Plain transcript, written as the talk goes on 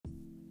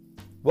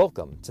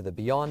Welcome to the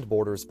Beyond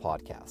Borders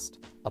podcast,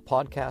 a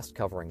podcast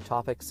covering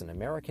topics in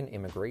American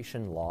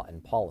immigration law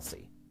and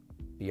policy.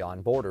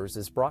 Beyond Borders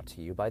is brought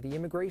to you by the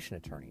immigration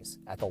attorneys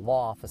at the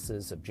law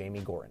offices of Jamie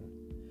Gorton,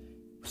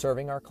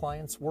 serving our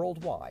clients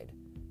worldwide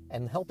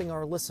and helping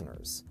our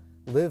listeners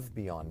live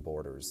beyond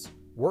borders,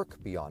 work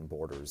beyond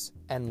borders,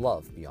 and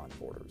love beyond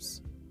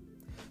borders.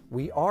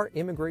 We are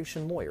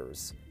immigration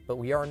lawyers, but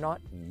we are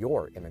not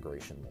your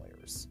immigration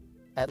lawyers,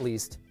 at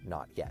least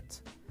not yet.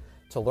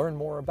 To learn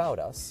more about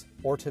us,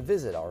 or to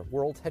visit our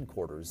world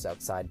headquarters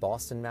outside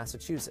Boston,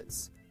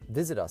 Massachusetts,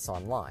 visit us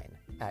online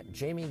at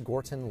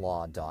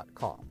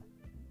jamiegortonlaw.com.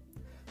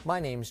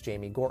 My name's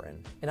Jamie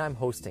Gorton, and I'm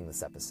hosting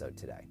this episode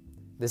today.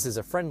 This is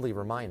a friendly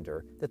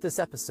reminder that this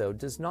episode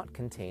does not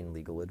contain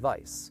legal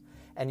advice,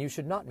 and you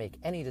should not make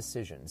any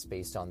decisions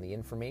based on the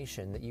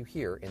information that you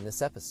hear in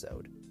this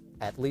episode,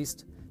 at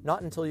least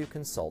not until you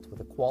consult with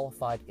a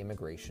qualified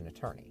immigration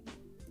attorney.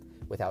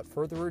 Without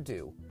further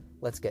ado,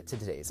 let's get to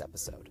today's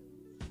episode.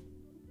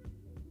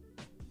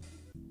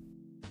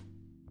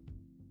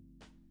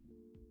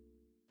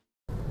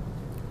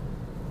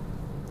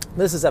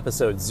 This is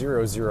episode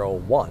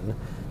 001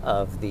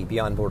 of the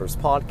Beyond Borders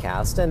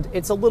podcast, and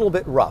it's a little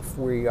bit rough.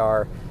 We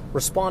are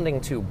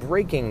responding to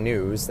breaking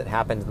news that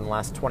happened in the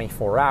last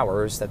 24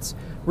 hours that's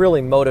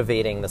really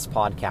motivating this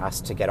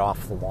podcast to get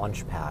off the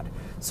launch pad.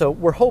 So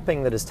we're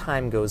hoping that as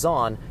time goes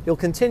on, you'll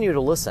continue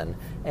to listen,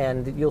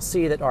 and you'll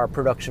see that our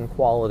production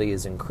quality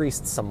is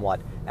increased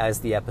somewhat as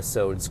the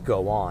episodes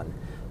go on.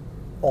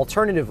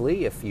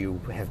 Alternatively, if you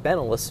have been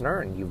a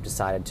listener and you've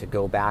decided to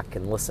go back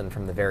and listen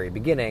from the very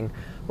beginning,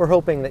 we're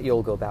hoping that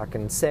you'll go back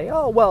and say,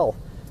 oh, well,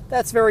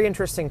 that's very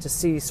interesting to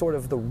see sort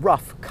of the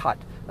rough cut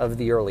of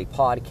the early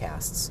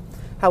podcasts.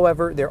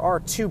 However, there are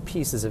two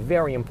pieces of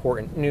very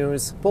important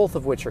news, both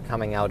of which are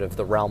coming out of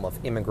the realm of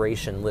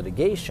immigration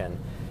litigation.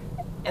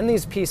 And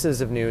these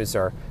pieces of news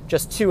are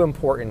just too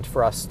important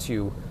for us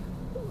to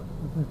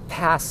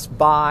pass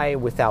by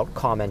without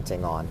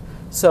commenting on.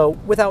 So,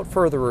 without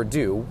further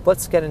ado,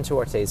 let's get into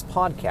our today's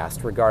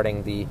podcast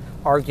regarding the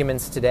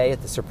arguments today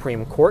at the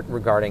Supreme Court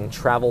regarding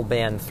Travel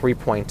Ban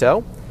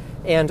 3.0,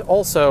 and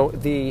also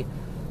the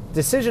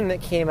decision that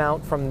came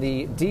out from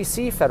the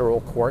D.C.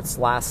 federal courts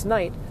last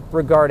night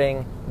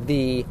regarding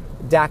the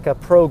DACA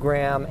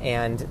program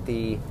and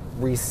the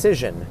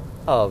rescission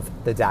of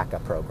the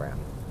DACA program.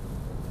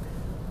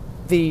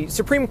 The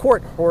Supreme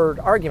Court heard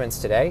arguments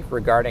today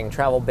regarding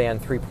Travel Ban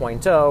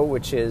 3.0,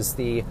 which is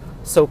the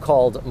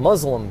so-called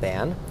Muslim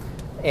ban,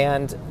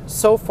 and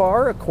so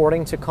far,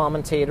 according to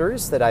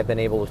commentators that I've been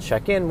able to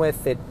check in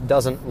with, it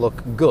doesn't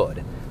look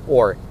good,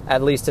 or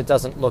at least it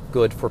doesn't look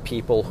good for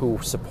people who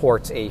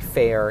support a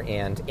fair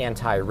and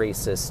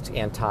anti-racist,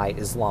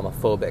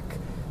 anti-Islamophobic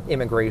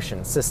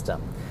immigration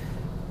system.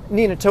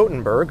 Nina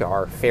Totenberg,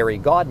 our fairy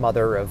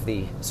godmother of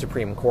the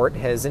Supreme Court,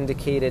 has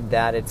indicated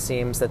that it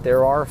seems that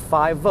there are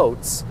 5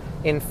 votes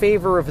in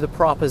favor of the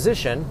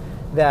proposition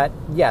that,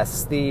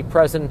 yes, the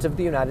President of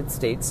the United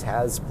States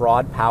has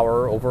broad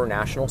power over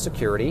national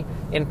security,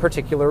 in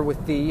particular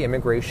with the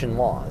immigration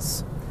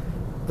laws.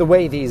 The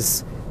way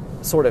these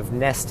sort of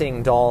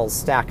nesting dolls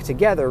stack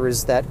together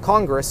is that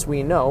Congress,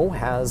 we know,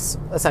 has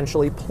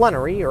essentially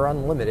plenary or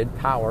unlimited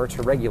power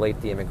to regulate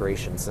the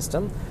immigration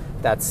system.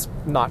 That's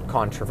not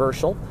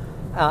controversial.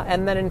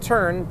 And then in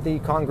turn, the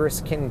Congress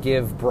can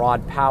give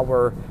broad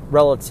power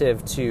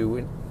relative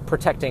to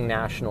protecting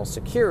national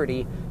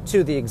security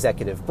to the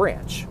executive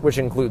branch, which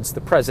includes the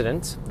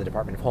President, the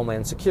Department of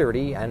Homeland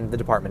Security, and the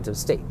Department of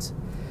State.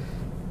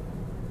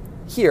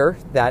 Here,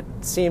 that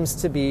seems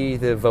to be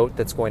the vote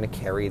that's going to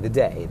carry the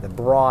day, the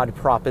broad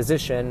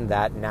proposition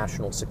that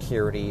national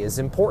security is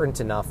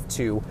important enough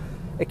to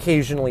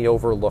occasionally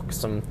overlook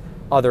some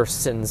other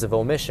sins of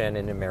omission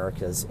in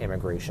America's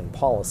immigration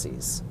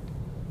policies.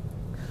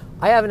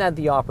 I haven't had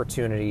the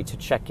opportunity to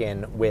check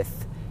in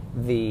with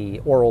the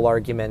oral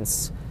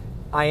arguments.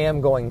 I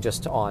am going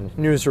just on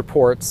news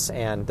reports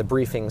and the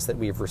briefings that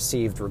we've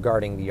received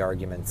regarding the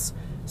arguments,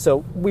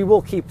 so we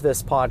will keep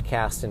this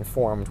podcast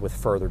informed with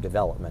further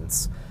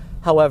developments.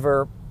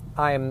 However,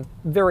 I am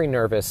very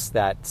nervous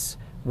that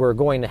we're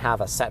going to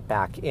have a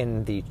setback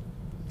in the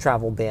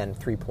Travel Ban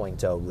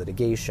 3.0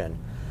 litigation,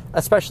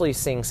 especially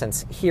seeing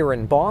since here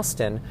in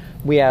Boston,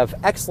 we have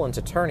excellent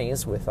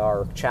attorneys with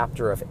our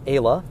chapter of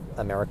AILA,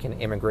 American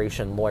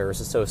Immigration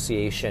Lawyers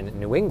Association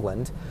New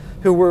England,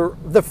 who were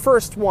the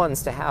first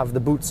ones to have the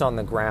boots on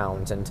the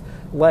ground, and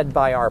led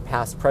by our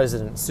past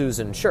president,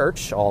 Susan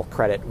Church, all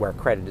credit where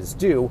credit is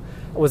due,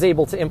 was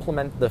able to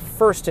implement the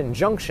first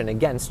injunction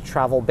against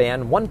Travel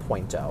Ban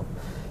 1.0.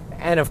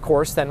 And of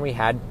course, then we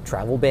had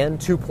Travel Ban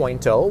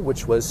 2.0,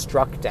 which was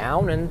struck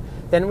down, and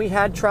then we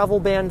had Travel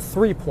Ban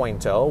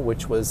 3.0,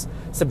 which was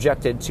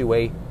subjected to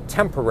a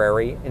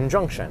temporary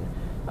injunction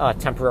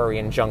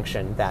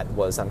that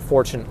was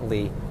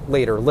unfortunately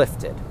later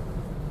lifted.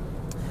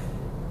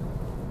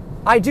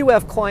 I do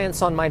have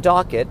clients on my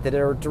docket that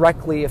are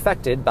directly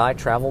affected by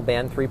Travel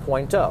Ban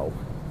 3.0.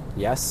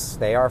 Yes,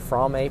 they are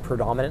from a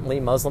predominantly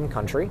Muslim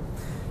country.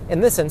 In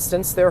this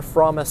instance, they're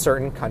from a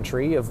certain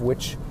country of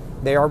which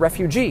they are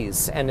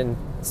refugees, and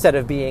instead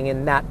of being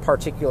in that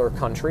particular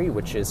country,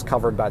 which is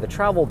covered by the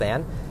travel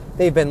ban,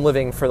 they've been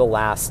living for the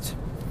last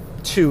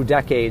 2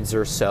 decades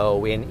or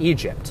so in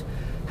Egypt.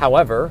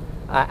 However,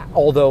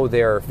 although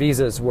their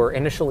visas were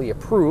initially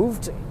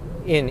approved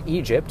in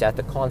Egypt at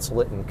the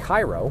consulate in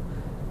Cairo,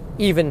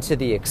 even to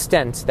the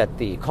extent that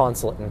the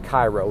consulate in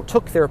Cairo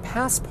took their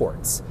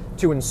passports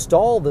to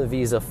install the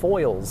visa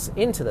foils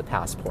into the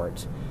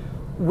passport,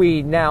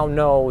 we now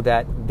know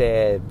that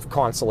the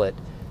consulate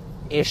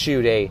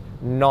issued a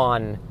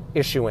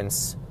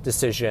non-issuance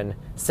decision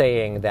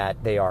saying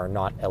that they are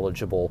not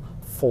eligible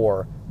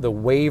for the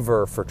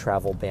waiver for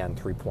Travel Ban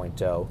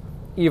 3.0,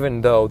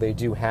 even though they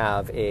do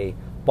have a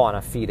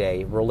bona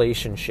fide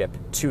relationship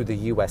to the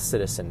U.S.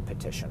 citizen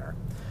petitioner,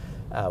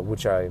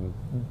 which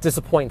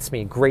disappoints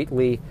me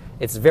greatly.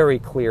 It's very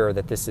clear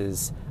that this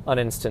is an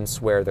instance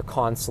where the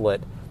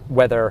consulate,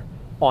 whether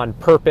on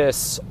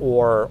purpose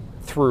or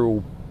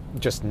through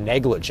just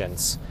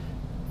negligence,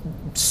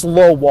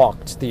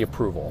 slow-walked the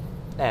approval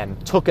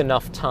and took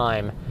enough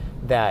time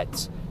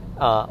that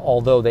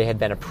although they had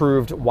been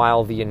approved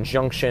while the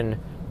injunction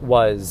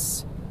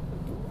was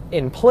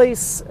in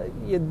place,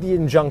 the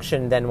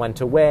injunction then went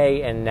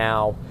away, and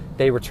now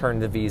they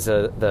returned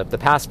the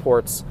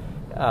passports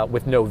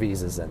with no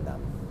visas in them.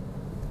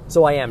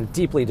 So I am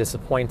deeply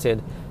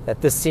disappointed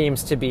that this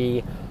seems to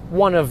be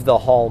one of the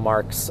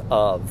hallmarks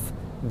of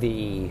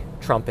the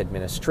Trump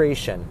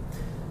administration.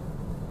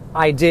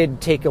 I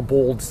did take a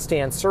bold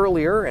stance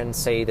earlier and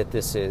say that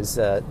this is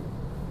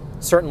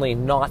certainly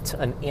not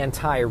an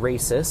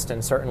anti-racist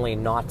and certainly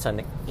not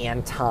an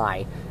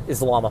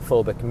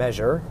anti-Islamophobic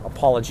measure.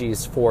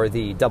 Apologies for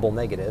the double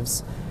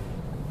negatives.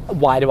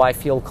 Why do I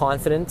feel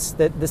confident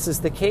that this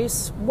is the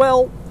case?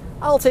 Well,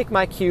 I'll take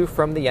my cue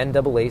from the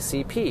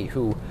NAACP,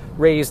 who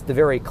raised the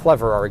very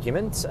clever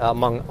argument,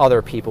 among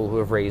other people who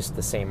have raised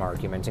the same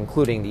argument,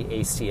 including the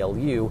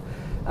ACLU,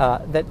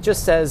 that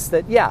just says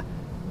that,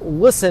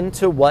 listen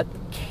to what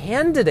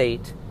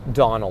candidate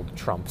Donald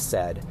Trump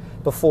said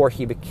before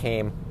he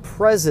became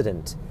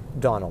President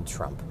Donald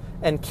Trump.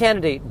 And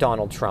candidate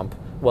Donald Trump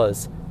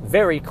was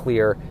very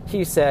clear.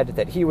 He said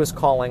that he was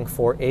calling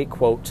for a,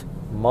 quote,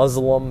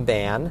 Muslim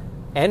ban,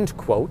 end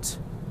quote.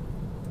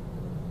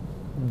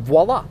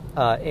 Voila.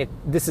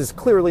 This is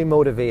clearly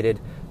motivated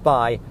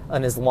by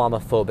an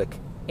Islamophobic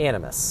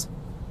animus.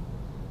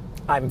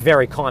 I'm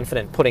very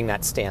confident putting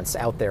that stance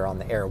out there on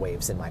the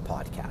airwaves in my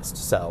podcast,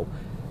 so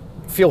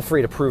feel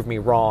free to prove me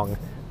wrong.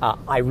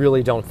 I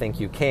really don't think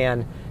you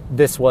can.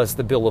 This was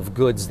the bill of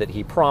goods that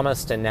he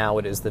promised, and now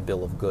it is the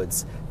bill of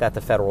goods that the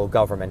federal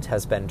government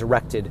has been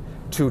directed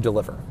to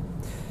deliver.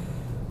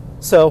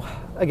 So,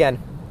 again,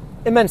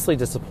 immensely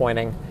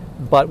disappointing,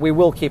 but we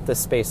will keep this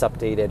space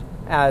updated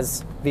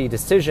as the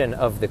decision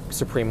of the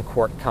Supreme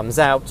Court comes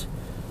out.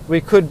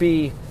 We could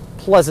be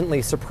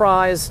pleasantly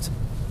surprised.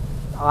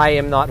 I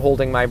am not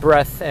holding my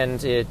breath, and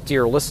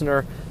dear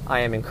listener, I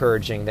am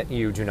encouraging that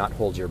you do not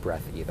hold your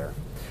breath either.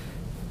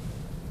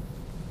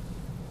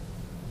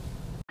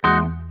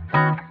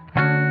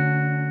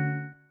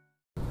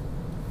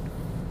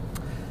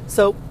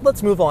 So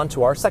let's move on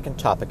to our second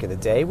topic of the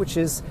day, which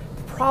is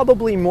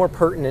probably more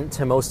pertinent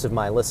to most of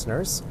my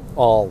listeners,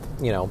 all,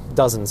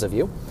 dozens of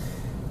you,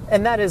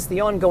 and that is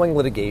the ongoing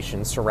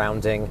litigation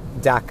surrounding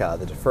DACA,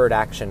 the Deferred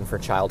Action for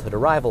Childhood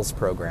Arrivals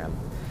program.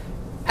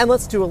 And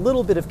let's do a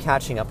little bit of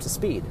catching up to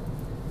speed.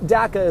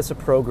 DACA is a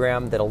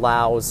program that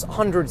allows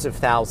hundreds of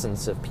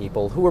thousands of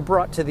people who were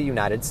brought to the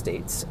United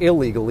States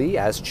illegally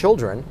as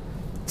children,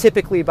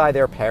 typically by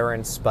their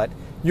parents, but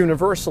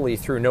universally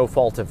through no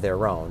fault of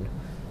their own.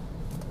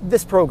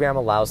 This program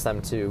allows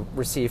them to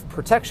receive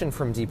protection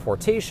from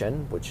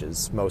deportation, which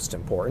is most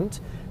important,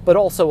 but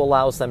also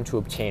allows them to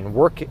obtain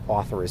work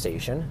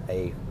authorization,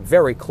 a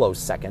very close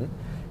second,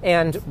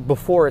 and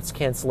before its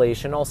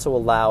cancellation also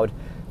allowed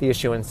the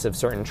issuance of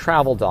certain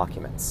travel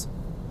documents.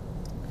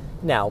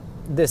 Now,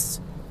 this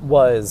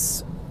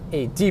was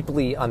a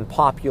deeply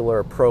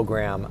unpopular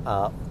program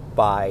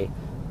by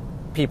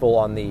people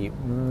on the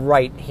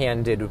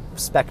right-handed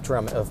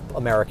spectrum of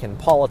American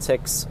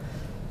politics,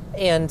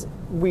 and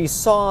we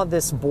saw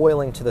this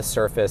boiling to the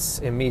surface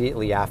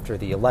immediately after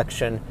the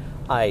election.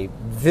 I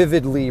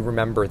vividly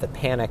remember the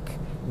panic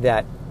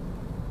that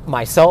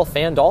myself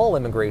and all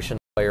immigration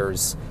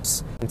lawyers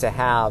to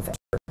have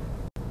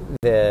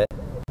the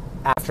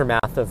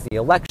aftermath of the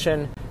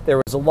election.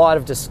 There was a lot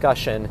of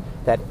discussion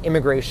that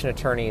immigration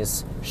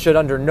attorneys should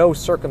under no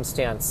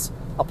circumstance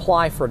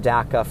apply for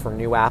DACA for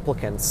new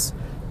applicants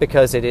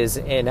because it is,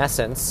 in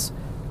essence,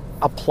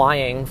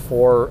 applying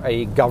for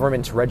a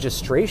government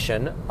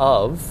registration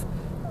of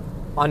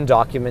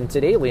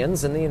undocumented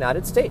aliens in the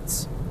United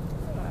States.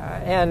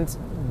 And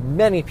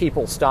many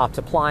people stopped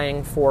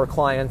applying for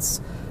clients,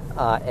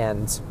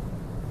 and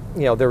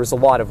there was a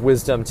lot of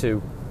wisdom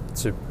to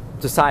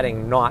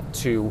deciding not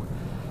to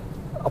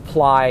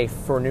apply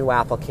for new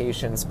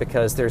applications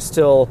because there's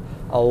still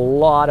a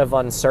lot of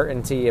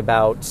uncertainty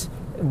about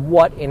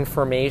what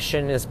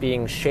information is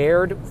being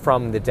shared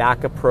from the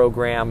DACA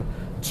program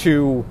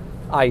to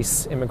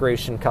ICE,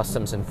 Immigration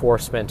Customs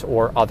Enforcement,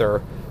 or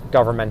other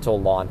governmental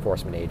law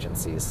enforcement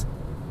agencies.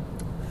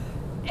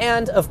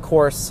 And, of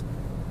course,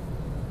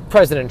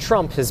 President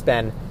Trump has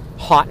been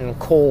hot and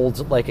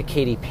cold like a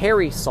Katy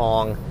Perry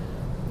song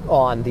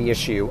on the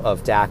issue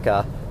of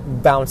DACA,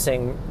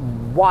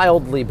 bouncing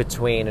wildly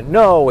between,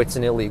 no, it's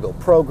an illegal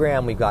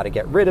program, we got to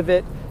get rid of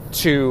it,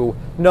 to,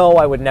 no,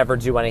 I would never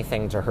do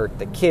anything to hurt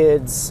the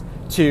kids,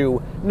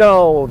 to,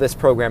 no, this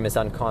program is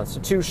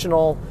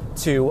unconstitutional,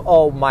 to,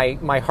 oh,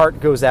 my heart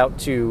goes out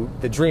to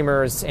the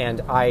dreamers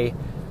and I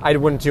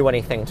wouldn't do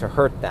anything to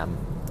hurt them.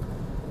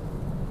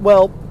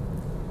 Well,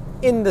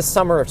 in the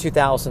summer of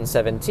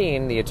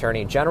 2017, the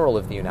Attorney General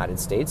of the United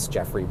States,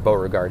 Jeffrey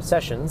Beauregard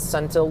Sessions,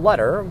 sent a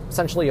letter,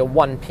 essentially a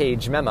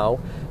one-page memo,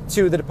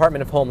 to the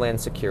Department of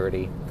Homeland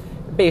Security,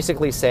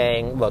 basically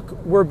saying, look,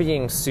 we're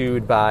being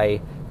sued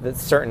by the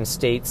certain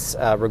states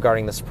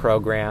regarding this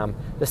program.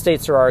 The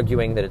states are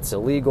arguing that it's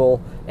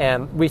illegal,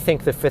 and we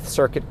think the Fifth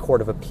Circuit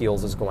Court of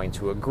Appeals is going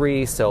to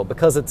agree, so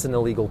because it's an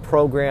illegal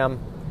program,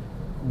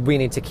 we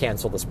need to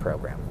cancel this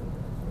program.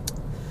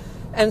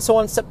 And so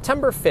on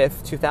September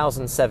 5th,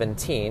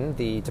 2017,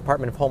 the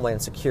Department of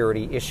Homeland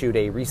Security issued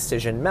a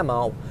rescission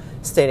memo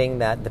stating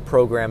that the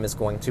program is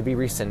going to be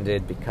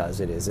rescinded because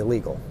it is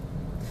illegal.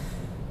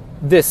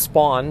 This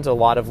spawned a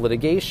lot of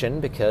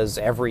litigation because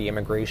every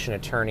immigration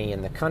attorney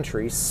in the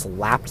country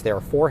slapped their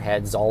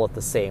foreheads all at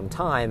the same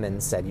time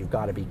and said, you've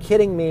got to be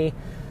kidding me.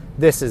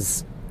 This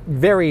is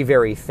very,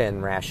 very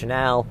thin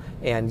rationale.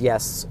 And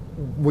yes,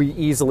 we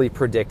easily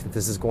predict that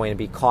this is going to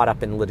be caught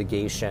up in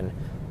litigation,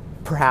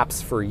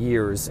 perhaps for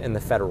years in the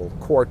federal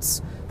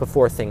courts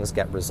before things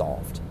get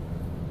resolved.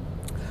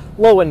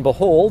 Lo and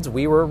behold,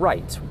 we were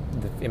right.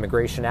 The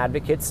immigration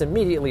advocates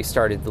immediately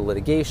started the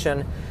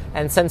litigation,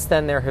 and since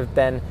then there have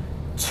been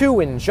 2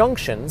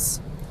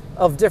 injunctions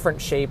of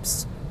different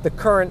shapes. The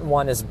current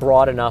one is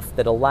broad enough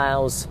that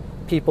allows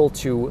people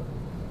to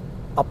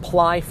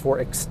apply for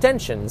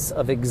extensions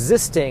of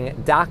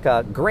existing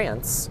DACA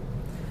grants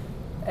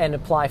and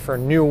apply for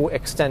new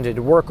extended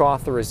work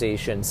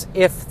authorizations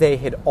if they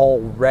had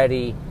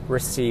already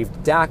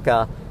received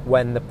DACA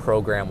when the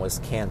program was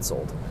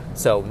canceled.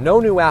 So no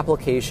new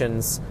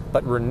applications,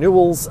 but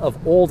renewals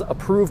of old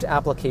approved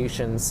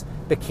applications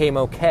became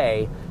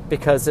okay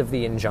because of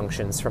the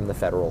injunctions from the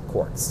federal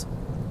courts.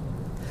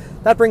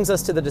 That brings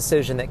us to the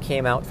decision that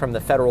came out from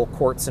the federal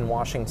courts in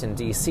Washington,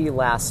 D.C.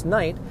 last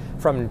night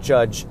from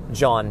Judge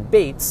John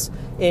Bates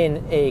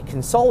in a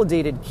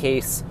consolidated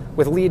case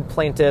with lead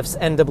plaintiffs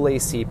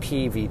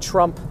NAACP v.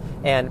 Trump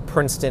and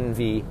Princeton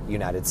v.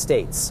 United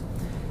States.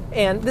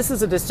 And this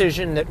is a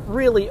decision that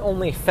really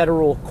only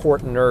federal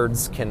court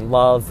nerds can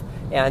love,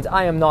 and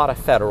I am not a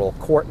federal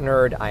court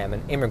nerd, I am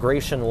an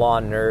immigration law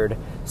nerd,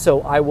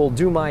 so I will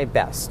do my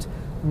best.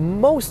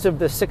 Most of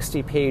the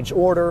 60-page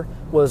order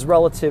was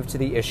relative to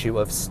the issue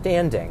of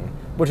standing,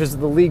 which is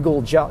the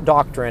legal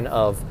doctrine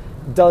of,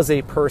 does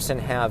a person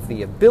have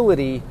the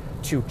ability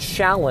to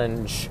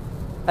challenge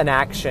an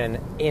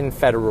action in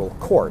federal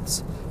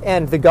courts?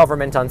 And the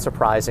government,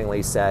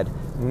 unsurprisingly, said,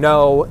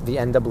 no, the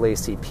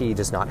NAACP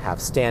does not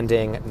have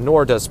standing,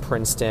 nor does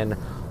Princeton.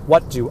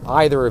 What do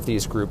either of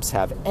these groups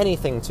have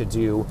anything to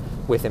do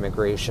with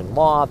immigration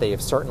law? They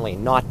have certainly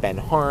not been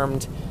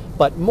harmed.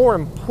 But more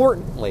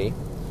importantly,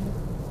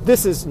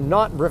 this is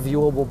not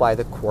reviewable by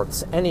the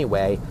courts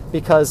anyway,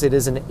 because it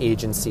is an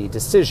agency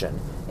decision.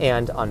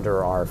 And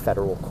under our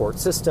federal court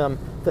system,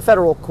 the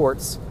federal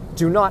courts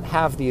do not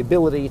have the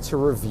ability to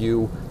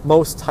review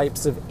most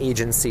types of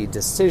agency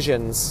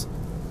decisions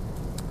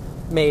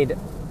made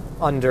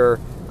under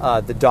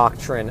the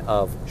doctrine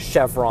of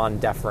Chevron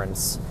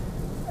deference.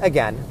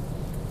 Again,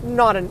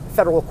 not a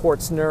federal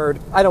courts nerd.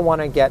 I don't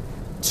want to get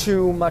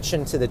too much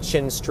into the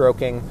chin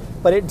stroking,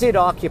 but it did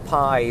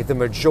occupy the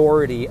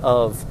majority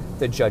of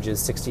the judge's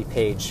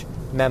 60-page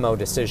memo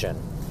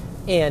decision.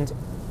 And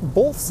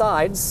both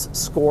sides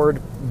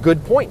scored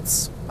good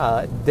points.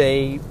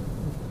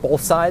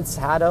 Both sides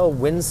had a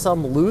win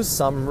some, lose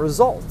some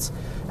result.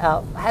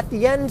 At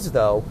the end,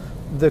 though,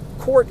 the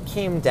court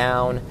came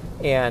down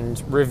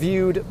and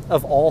reviewed,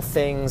 of all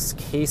things,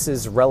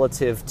 cases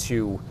relative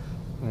to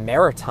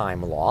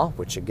maritime law,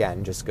 which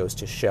again just goes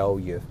to show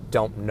you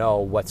don't know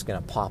what's going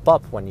to pop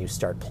up when you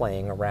start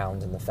playing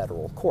around in the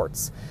federal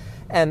courts.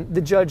 And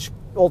the judge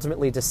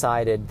ultimately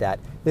decided that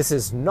this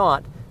is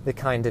not the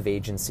kind of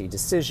agency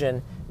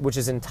decision which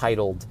is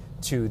entitled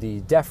to the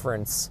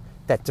deference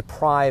that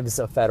deprives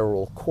a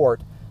federal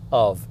court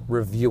of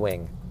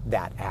reviewing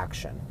that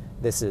action.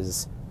 This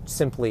is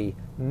simply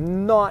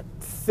not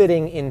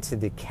fitting into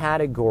the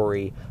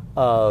category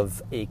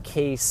of a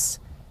case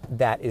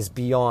that is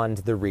beyond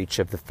the reach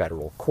of the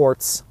federal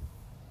courts.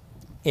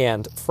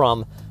 And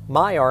from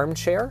my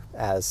armchair,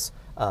 as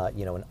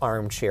an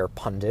armchair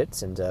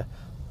pundit and a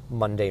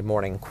Monday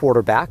morning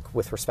quarterback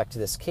with respect to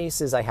this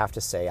case, I have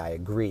to say I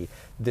agree.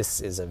 This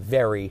is a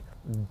very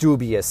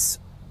dubious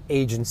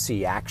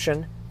agency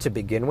action to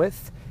begin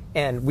with,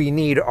 and we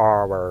need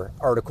our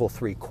Article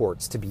 3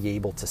 courts to be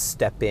able to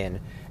step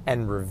in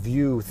and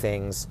review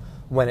things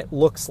when it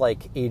looks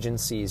like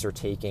agencies are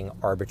taking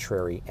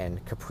arbitrary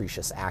and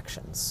capricious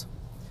actions.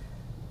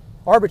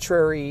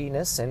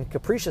 Arbitrariness and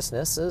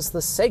capriciousness is the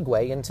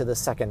segue into the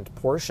second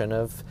portion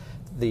of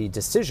the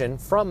decision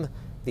from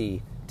the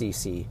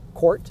D.C.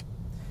 court.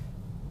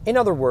 In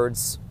other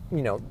words,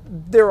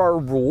 there are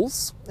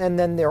rules, and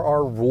then there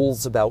are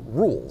rules about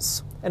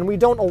rules. And we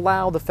don't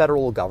allow the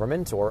federal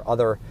government or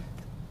other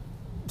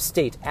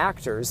state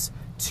actors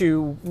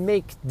to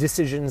make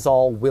decisions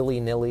all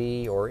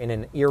willy-nilly or in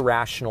an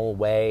irrational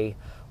way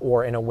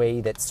or in a way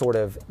that sort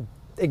of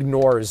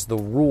ignores the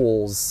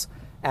rules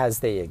as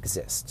they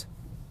exist.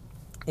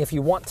 If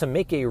you want to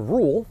make a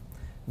rule,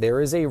 there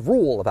is a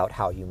rule about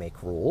how you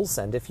make rules,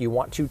 and if you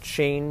want to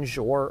change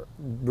or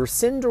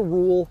rescind a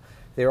rule,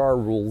 there are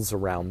rules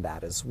around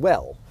that as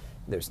well.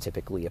 There's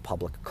typically a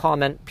public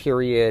comment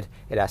period.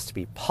 It has to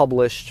be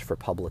published for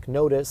public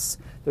notice.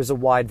 There's a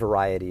wide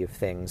variety of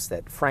things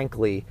that,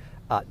 frankly,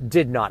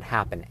 did not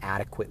happen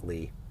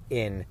adequately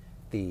in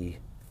the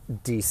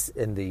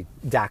DACA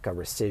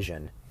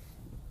rescission.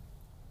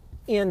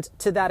 And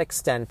to that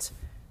extent,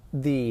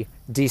 the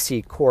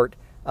D.C. court,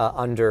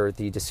 under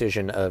the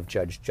decision of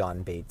Judge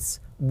John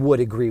Bates, would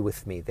agree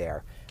with me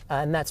there.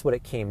 And that's what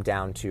it came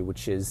down to,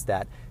 which is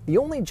that the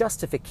only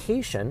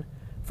justification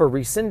for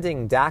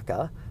rescinding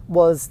DACA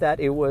was that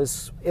it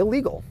was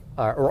illegal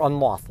or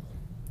unlawful,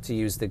 to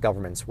use the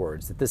government's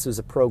words, that this was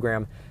a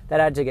program that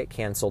had to get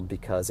canceled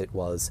because it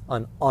was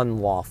an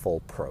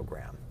unlawful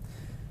program.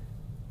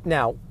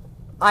 Now,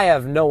 I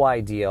have no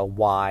idea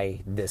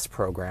why this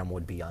program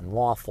would be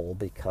unlawful,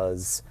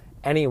 because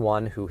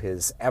anyone who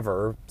has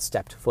ever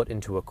stepped foot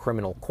into a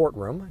criminal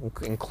courtroom,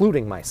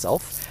 including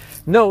myself,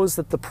 knows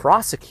that the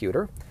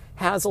prosecutor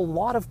has a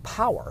lot of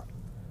power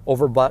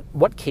over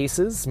what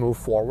cases move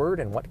forward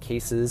and what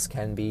cases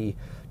can be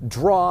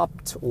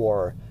dropped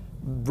or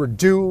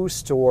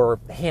reduced or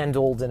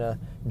handled in a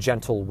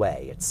gentle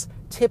way. It's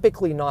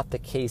typically not the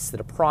case that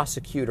a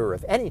prosecutor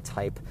of any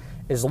type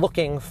is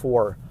looking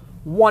for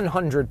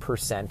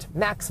 100%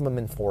 maximum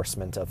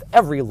enforcement of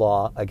every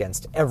law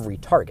against every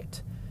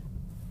target.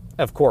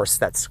 Of course,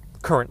 that's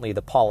currently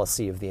the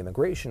policy of the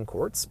immigration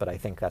courts, but I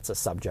think that's a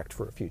subject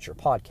for a future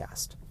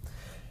podcast.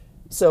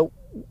 So,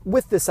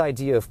 with this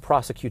idea of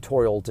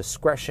prosecutorial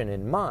discretion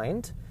in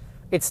mind,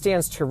 it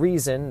stands to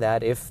reason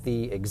that if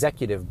the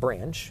executive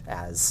branch,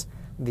 as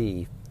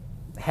the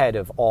head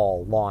of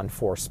all law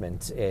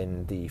enforcement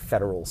in the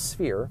federal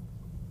sphere,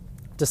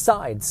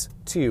 decides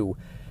to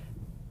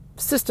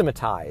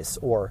systematize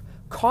or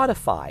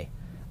codify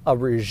a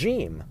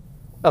regime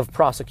of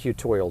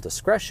prosecutorial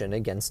discretion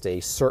against a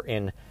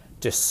certain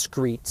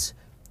discrete,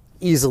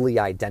 easily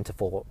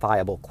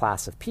identifiable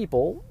class of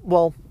people,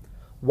 well,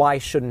 why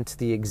shouldn't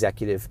the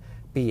executive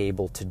be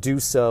able to do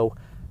so?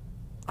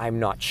 I'm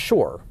not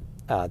sure.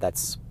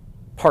 That's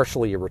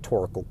partially a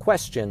rhetorical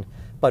question,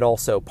 but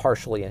also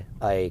partially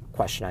a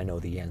question I know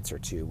the answer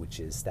to, which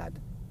is that,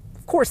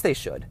 of course they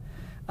should.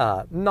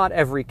 Not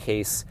every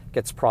case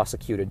gets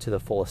prosecuted to the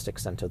fullest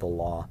extent of the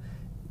law,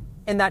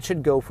 and that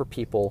should go for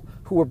people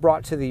who were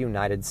brought to the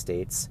United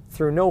States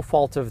through no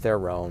fault of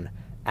their own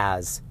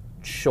as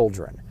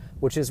children,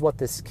 which is what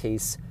this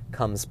case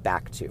comes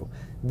back to.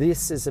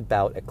 This is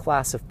about a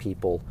class of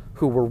people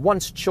who were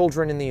once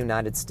children in the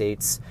United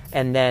States,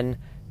 and then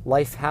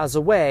life has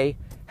a way,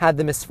 had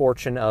the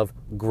misfortune of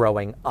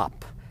growing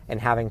up and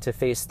having to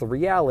face the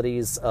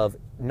realities of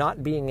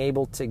not being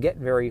able to get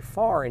very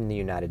far in the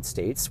United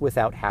States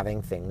without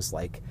having things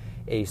like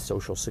a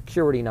social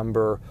security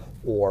number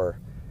or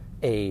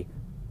a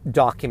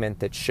document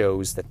that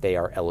shows that they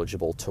are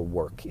eligible to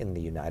work in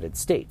the United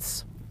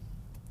States.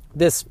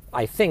 This,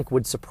 I think,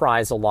 would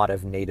surprise a lot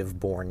of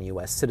native-born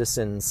U.S.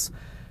 citizens.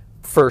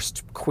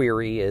 First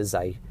query is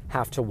I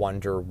have to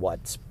wonder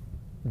what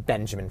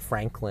Benjamin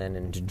Franklin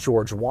and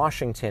George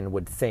Washington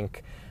would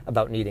think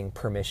about needing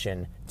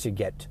permission to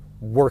get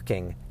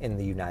working in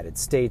the United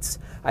States.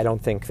 I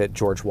don't think that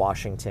George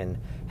Washington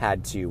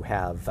had to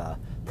have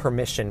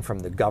permission from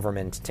the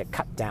government to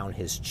cut down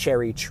his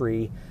cherry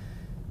tree.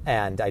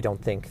 And I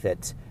don't think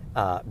that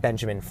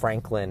Benjamin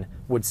Franklin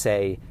would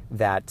say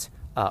that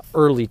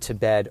early to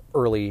bed,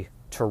 early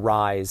to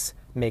rise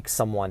makes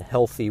someone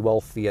healthy,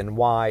 wealthy, and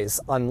wise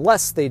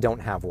unless they don't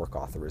have work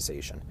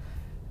authorization.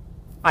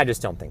 I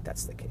just don't think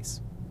that's the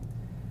case.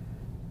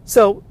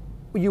 So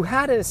you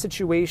had a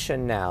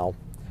situation now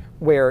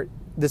where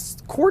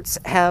the courts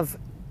have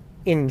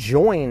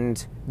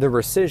enjoined the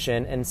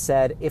rescission and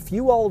said if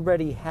you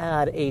already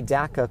had a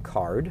DACA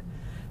card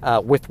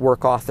with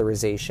work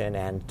authorization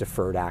and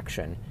deferred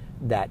action,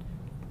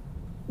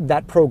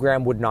 that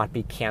program would not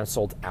be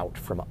canceled out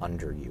from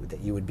under you,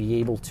 that you would be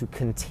able to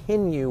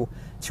continue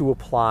to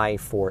apply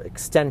for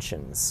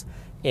extensions.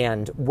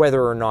 And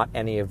whether or not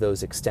any of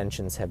those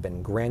extensions have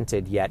been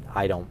granted yet,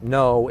 I don't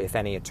know. If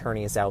any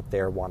attorneys out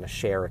there want to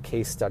share a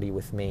case study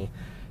with me,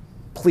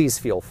 please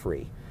feel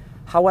free.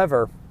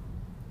 However,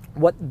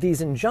 what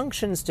these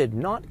injunctions did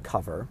not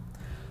cover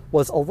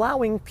was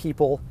allowing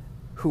people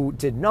who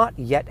did not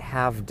yet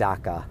have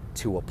DACA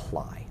to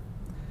apply.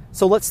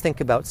 So let's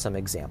think about some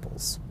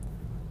examples.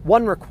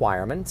 One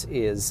requirement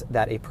is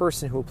that a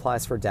person who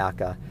applies for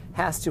DACA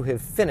has to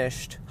have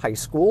finished high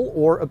school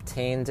or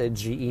obtained a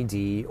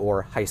GED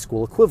or high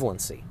school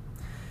equivalency.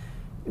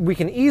 We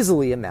can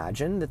easily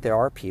imagine that there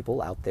are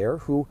people out there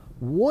who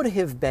would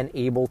have been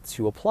able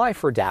to apply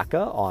for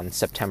DACA on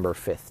September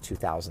 5th,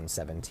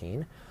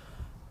 2017,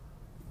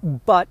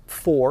 but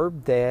for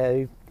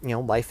the,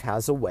 life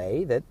has a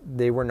way that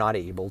they were not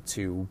able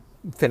to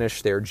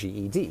finish their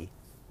GED.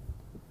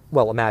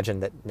 Well, imagine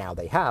that now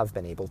they have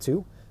been able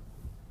to,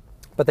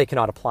 but they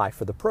cannot apply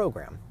for the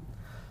program.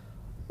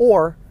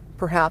 Or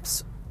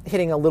perhaps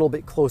hitting a little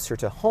bit closer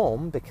to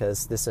home,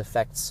 because this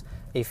affects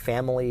a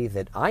family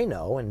that I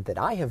know and that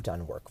I have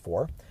done work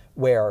for,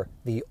 where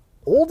the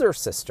older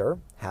sister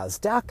has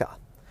DACA,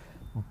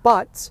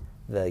 but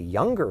the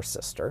younger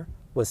sister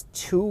was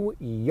too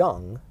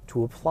young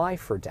to apply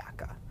for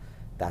DACA.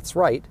 That's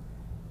right,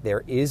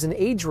 there is an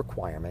age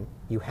requirement.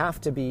 You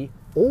have to be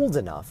old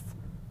enough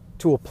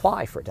to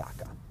apply for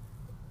DACA.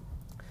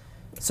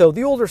 So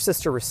the older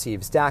sister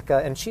receives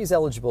DACA, and she's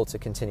eligible to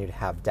continue to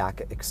have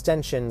DACA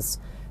extensions.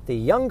 The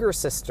younger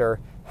sister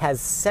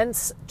has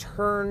since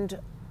turned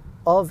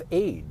of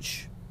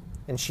age,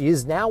 and she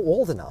is now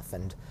old enough,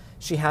 and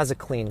she has a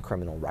clean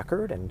criminal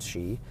record, and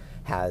she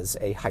has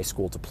a high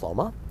school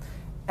diploma,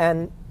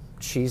 and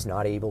she's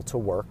not able to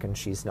work, and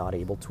she's not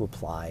able to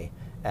apply,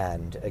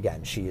 and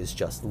again, she is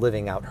just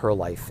living out her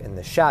life in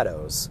the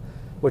shadows,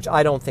 which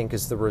I don't think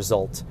is the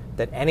result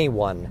that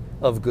anyone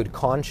of good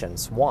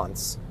conscience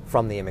wants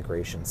from the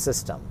immigration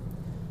system.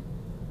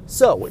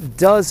 So,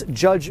 does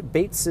Judge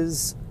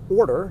Bates's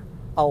order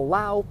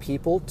allow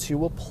people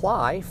to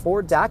apply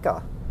for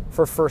DACA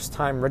for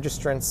first-time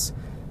registrants?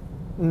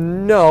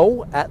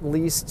 No, at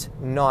least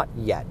not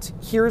yet.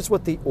 Here's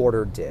what the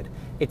order did.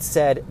 It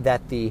said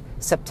that the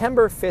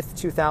September 5th,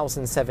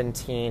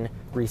 2017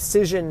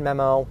 rescission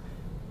memo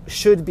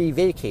should be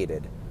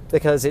vacated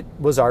because it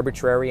was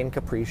arbitrary and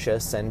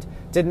capricious and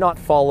did not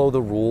follow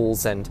the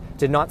rules and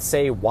did not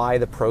say why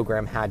the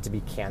program had to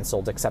be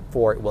canceled, except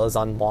for it was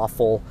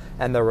unlawful,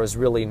 and there was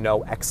really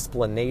no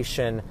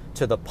explanation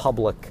to the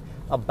public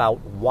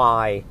about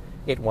why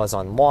it was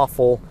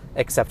unlawful,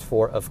 except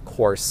for, of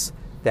course,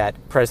 that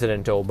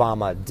President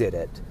Obama did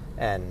it.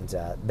 And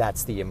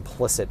that's the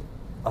implicit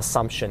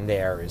assumption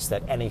there, is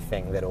that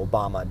anything that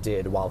Obama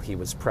did while he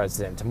was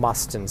president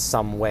must in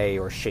some way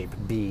or shape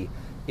be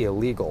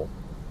illegal.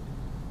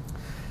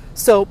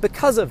 So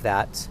because of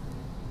that,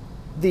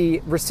 the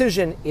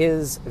rescission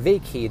is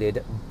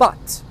vacated,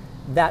 but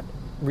that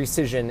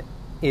rescission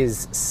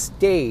is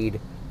stayed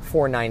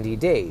for 90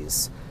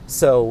 days.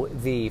 So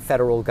the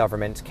federal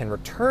government can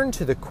return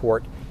to the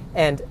court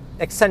and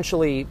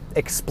essentially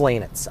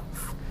explain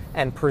itself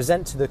and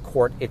present to the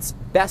court its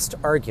best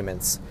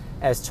arguments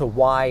as to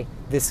why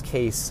this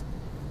case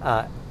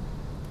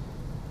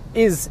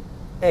is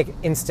an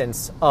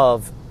instance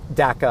of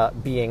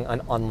DACA being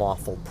an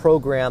unlawful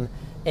program.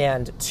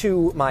 And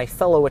to my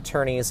fellow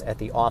attorneys at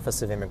the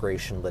Office of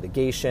Immigration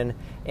Litigation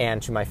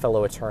and to my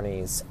fellow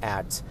attorneys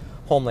at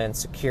Homeland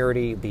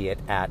Security, be it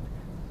at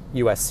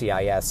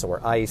USCIS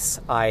or ICE,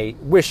 I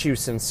wish you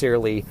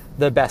sincerely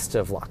the best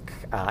of luck.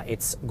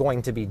 It's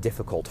going to be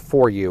difficult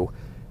for you,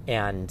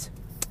 and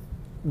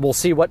we'll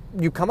see what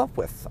you come up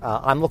with.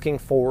 I'm looking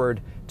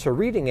forward to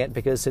reading it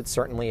because it's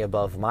certainly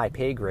above my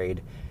pay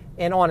grade.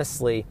 And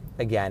honestly,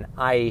 again,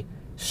 I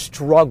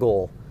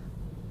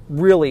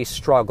really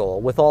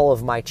struggle with all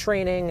of my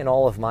training and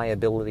all of my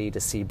ability to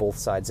see both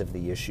sides of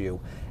the issue.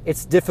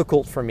 It's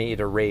difficult for me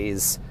to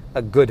raise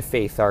a good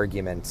faith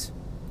argument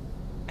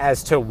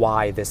as to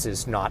why this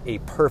is not a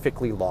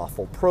perfectly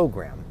lawful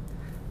program.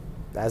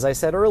 As I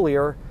said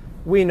earlier,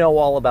 we know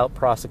all about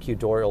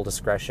prosecutorial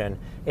discretion.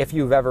 If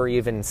you've ever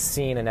even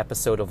seen an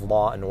episode of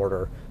Law and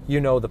Order, you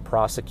know the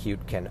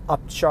prosecute can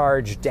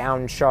upcharge,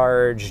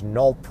 downcharge,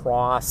 null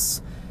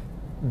pros,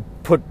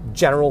 put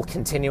general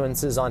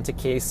continuances onto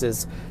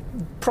cases.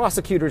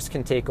 Prosecutors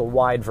can take a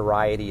wide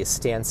variety of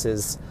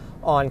stances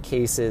on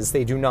cases.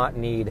 They do not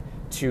need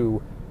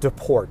to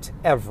deport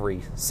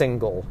every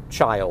single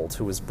child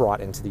who is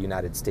brought into the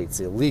United States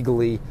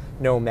illegally,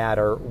 no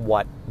matter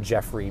what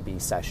Jeffrey B.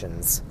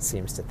 Sessions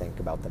seems to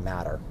think about the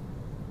matter.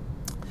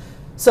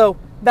 So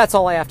that's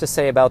all I have to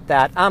say about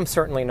that. I'm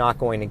certainly not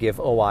going to give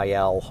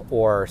OIL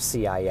or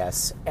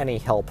CIS any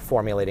help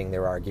formulating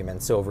their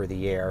arguments over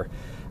the air,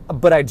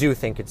 but I do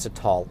think it's a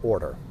tall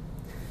order.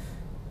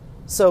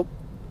 So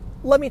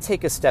let me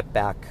take a step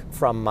back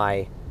from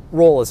my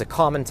role as a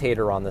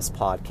commentator on this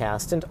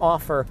podcast and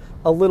offer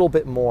a little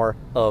bit more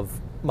of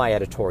my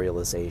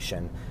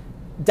editorialization.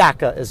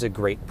 DACA is a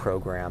great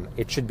program.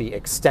 It should be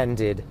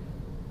extended,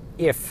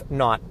 if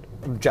not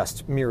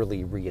just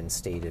merely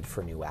reinstated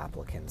for new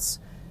applicants.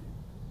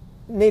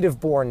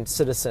 Native-born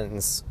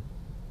citizens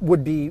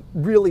would be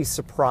really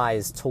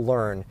surprised to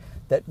learn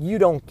that you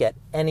don't get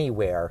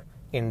anywhere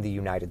in the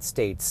United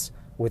States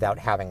without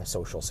having a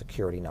social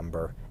security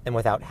number and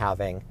without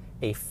having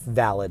a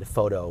valid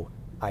photo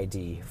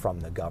ID from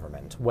the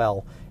government.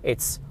 Well,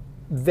 it's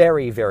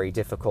very, very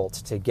difficult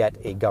to get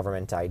a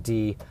government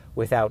ID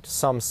without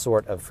some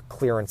sort of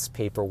clearance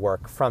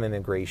paperwork from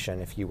immigration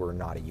if you were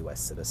not a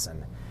U.S.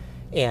 citizen.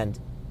 And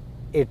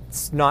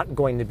it's not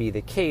going to be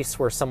the case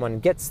where someone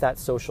gets that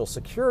social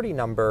security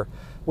number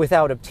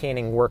without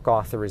obtaining work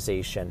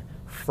authorization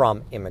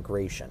from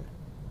immigration.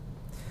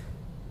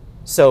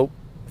 So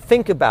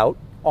think about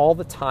all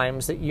the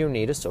times that you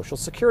need a social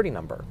security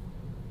number.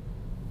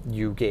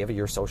 You gave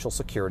your social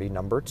security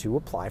number to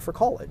apply for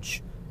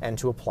college and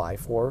to apply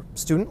for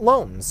student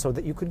loans so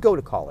that you could go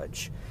to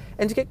college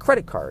and to get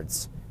credit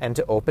cards and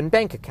to open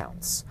bank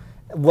accounts,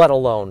 let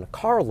alone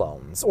car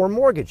loans or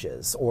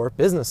mortgages or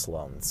business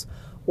loans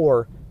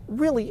or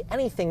really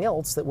anything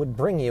else that would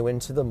bring you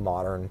into the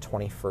modern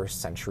 21st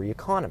century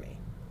economy.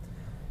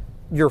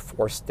 You're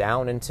forced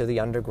down into the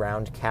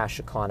underground cash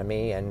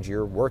economy and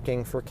you're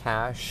working for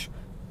cash,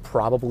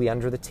 probably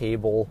under the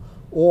table,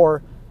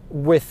 or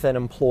with an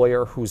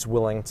employer who's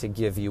willing to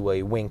give you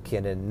a wink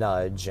and a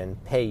nudge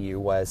and pay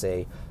you as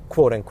a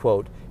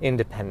quote-unquote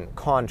independent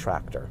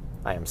contractor.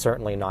 I am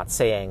certainly not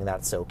saying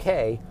that's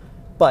okay,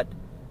 but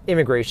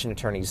immigration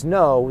attorneys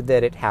know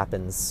that it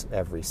happens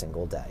every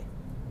single day.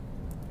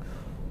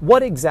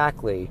 What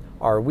exactly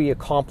are we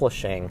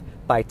accomplishing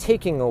by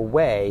taking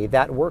away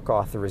that work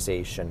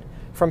authorization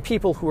from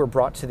people who were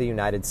brought to the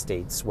United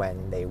States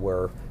when they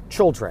were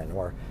children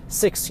or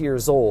 6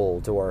 years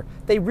old, or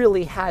they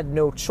really had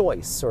no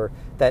choice, or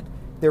that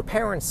their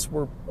parents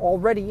were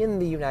already in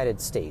the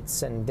United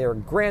States and their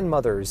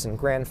grandmothers and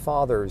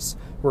grandfathers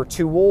were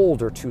too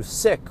old or too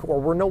sick or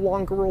were no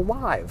longer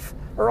alive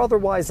or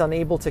otherwise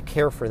unable to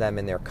care for them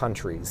in their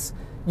countries,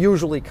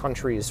 usually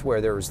countries where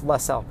there's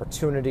less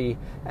opportunity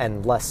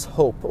and less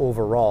hope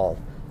overall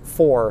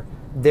for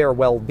their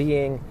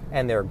well-being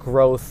and their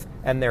growth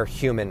and their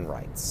human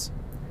rights.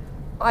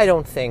 I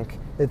don't think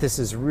that this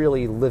is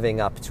really living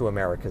up to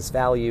America's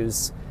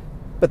values,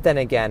 but then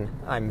again,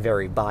 I'm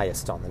very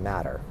biased on the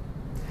matter.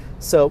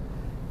 So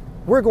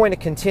we're going to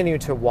continue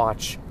to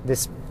watch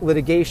this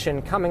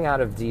litigation coming out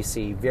of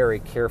DC very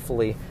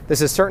carefully.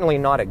 This is certainly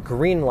not a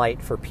green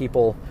light for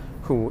people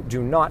who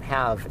do not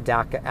have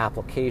DACA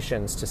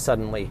applications to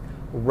suddenly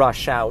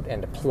rush out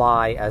and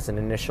apply as an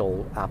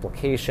initial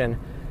application.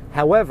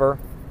 However,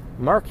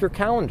 mark your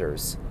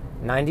calendars.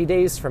 90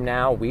 days from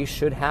now, we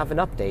should have an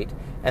update,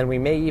 and we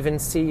may even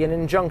see an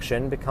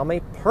injunction become a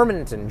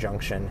permanent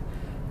injunction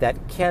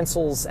that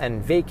cancels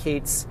and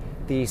vacates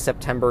the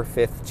September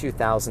 5th,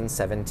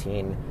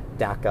 2017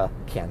 DACA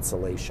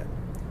cancellation.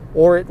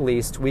 Or at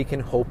least we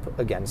can hope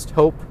against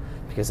hope,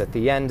 because at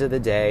the end of the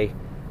day,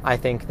 I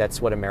think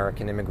that's what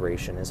American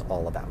immigration is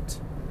all about.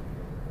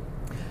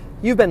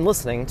 You've been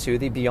listening to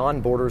the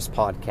Beyond Borders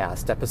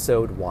podcast,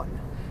 episode 1.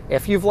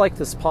 If you've liked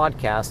this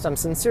podcast, I'm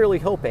sincerely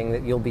hoping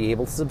that you'll be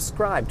able to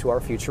subscribe to our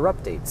future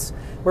updates,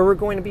 where we're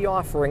going to be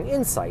offering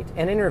insight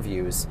and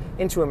interviews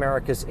into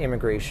America's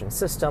immigration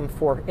system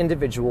for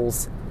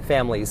individuals,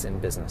 families,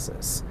 and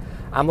businesses.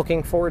 I'm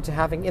looking forward to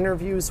having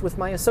interviews with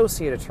my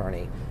associate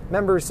attorney,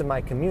 members of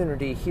my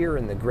community here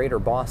in the greater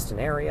Boston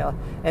area,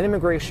 and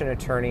immigration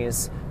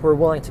attorneys who are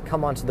willing to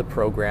come onto the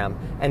program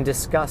and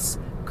discuss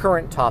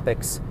current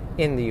topics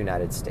in the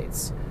United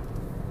States.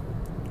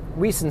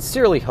 We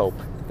sincerely hope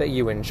that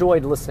you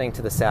enjoyed listening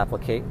to this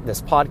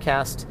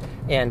podcast,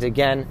 and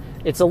again,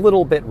 it's a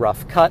little bit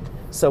rough cut,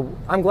 so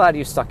I'm glad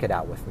you stuck it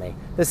out with me.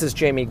 This is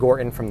Jamie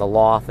Gorton from the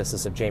law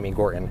offices of Jamie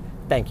Gorton.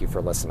 Thank you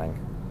for listening.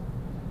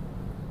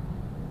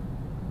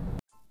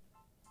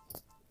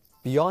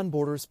 Beyond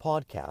Borders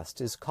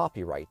podcast is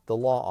copyright the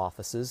law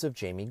offices of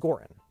Jamie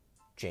Gorton,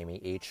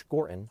 Jamie H.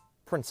 Gorton,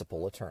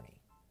 Principal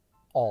Attorney.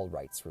 All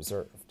rights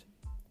reserved.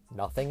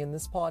 Nothing in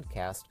this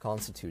podcast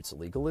constitutes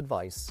legal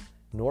advice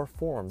nor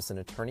forms an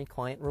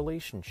attorney-client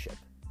relationship.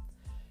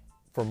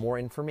 For more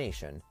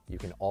information, you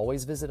can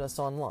always visit us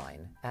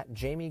online at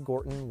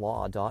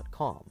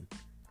jamiegortonlaw.com.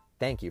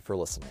 Thank you for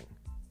listening.